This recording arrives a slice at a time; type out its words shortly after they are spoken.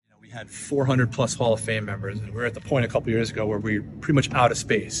had 400 plus Hall of Fame members, and we were at the point a couple years ago where we were pretty much out of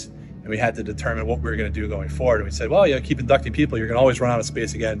space, and we had to determine what we were going to do going forward. And we said, well, keep inducting people, you're going to always run out of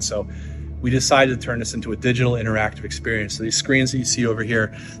space again. So we decided to turn this into a digital interactive experience. So these screens that you see over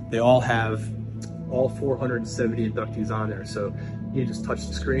here, they all have all 470 inductees on there. So you just touch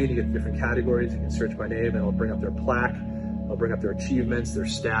the screen, you get different categories, you can search by name, and it'll bring up their plaque, it'll bring up their achievements, their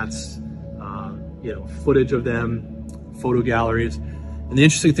stats, footage of them, photo galleries. And the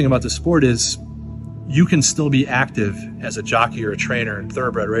interesting thing about the sport is you can still be active as a jockey or a trainer in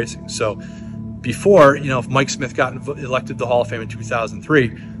thoroughbred racing. So before, if Mike Smith got elected to the Hall of Fame in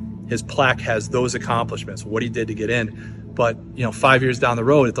 2003, his plaque has those accomplishments, what he did to get in. But 5 years down the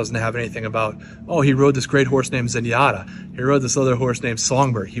road, it doesn't have anything about, oh, he rode this great horse named Zenyatta. He rode this other horse named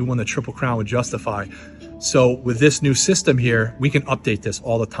Songbird. He won the Triple Crown with Justify. So with this new system here, we can update this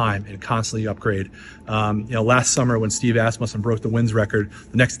all the time and constantly upgrade. Last summer when Steve Asmussen broke the wins record,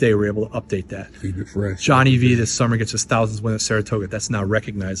 the next day we were able to update that. Keep it fresh. Johnny V this summer gets his 1000th win at Saratoga. That's now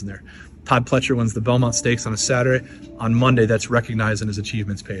recognized in there. Todd Pletcher wins the Belmont Stakes on a Saturday. On Monday, that's recognized in his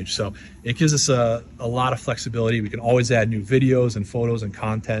achievements page. So it gives us a lot of flexibility. We can always add new videos and photos and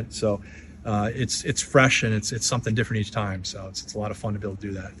content. So it's fresh and it's something different each time. So it's a lot of fun to be able to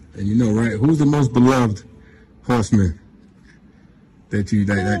do that. And right, who's the most beloved horseman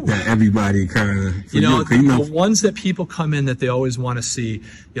that everybody kind of, the ones that people come in that they always want to see,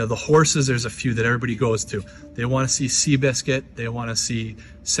 the horses, there's a few that everybody goes to. They want to see Seabiscuit, they want to see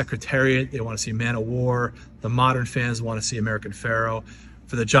Secretariat, they want to see Man of War. The modern fans want to see American Pharaoh.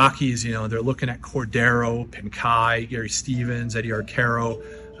 For the jockeys, they're looking at Cordero, Pinkai, Gary Stevens, Eddie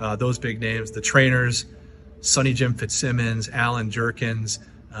Arcaro, those big names. The trainers, Sonny Jim Fitzsimmons, Alan Jerkins,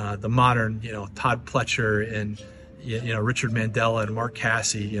 the modern, Todd Pletcher and Richard Mandela and Mark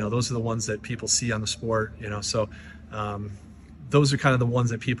Cassie, those are the ones that people see on the sport, so those are kind of the ones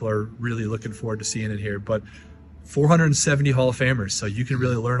that people are really looking forward to seeing in here. But 470 Hall of Famers, so you can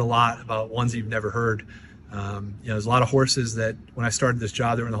really learn a lot about ones you've never heard. There's a lot of horses that when I started this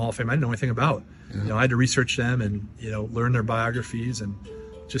job that were in the Hall of Fame I didn't know anything about. I had to research them and learn their biographies, and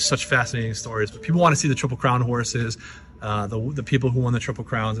just such fascinating stories. But people want to see the Triple Crown horses, the people who won the Triple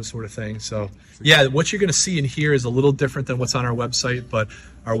Crowns, that sort of thing. So yeah, what you're going to see in here is a little different than what's on our website, but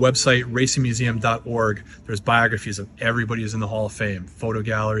our website, racingmuseum.org, there's biographies of everybody who's in the Hall of Fame, photo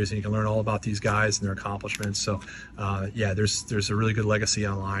galleries, and you can learn all about these guys and their accomplishments. So yeah, there's a really good legacy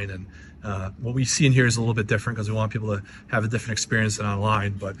online, and what we see in here is a little bit different because we want people to have a different experience than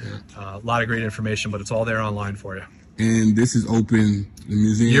online, but a lot of great information, but it's all there online for you. And this is open, the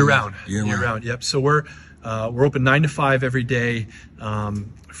museum? Year round. Yep. So we're open 9 to 5 every day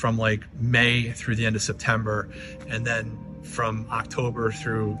from like May through the end of September, and then from October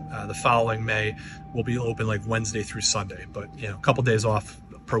through the following May, we'll be open like Wednesday through Sunday. But a couple days off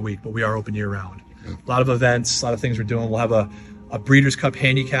per week, but we are open year round. A lot of events, a lot of things we're doing. We'll have a Breeders' Cup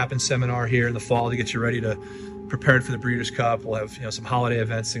handicapping seminar here in the fall to get you ready to prepare for the Breeders' Cup. We'll have some holiday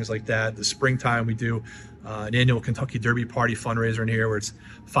events, things like that. The springtime we do an annual Kentucky Derby party fundraiser in here where it's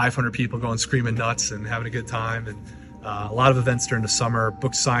 500 people going screaming nuts and having a good time, and a lot of events during the summer,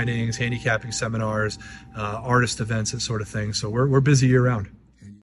 book signings, handicapping seminars, artist events, that sort of thing. So we're busy year round.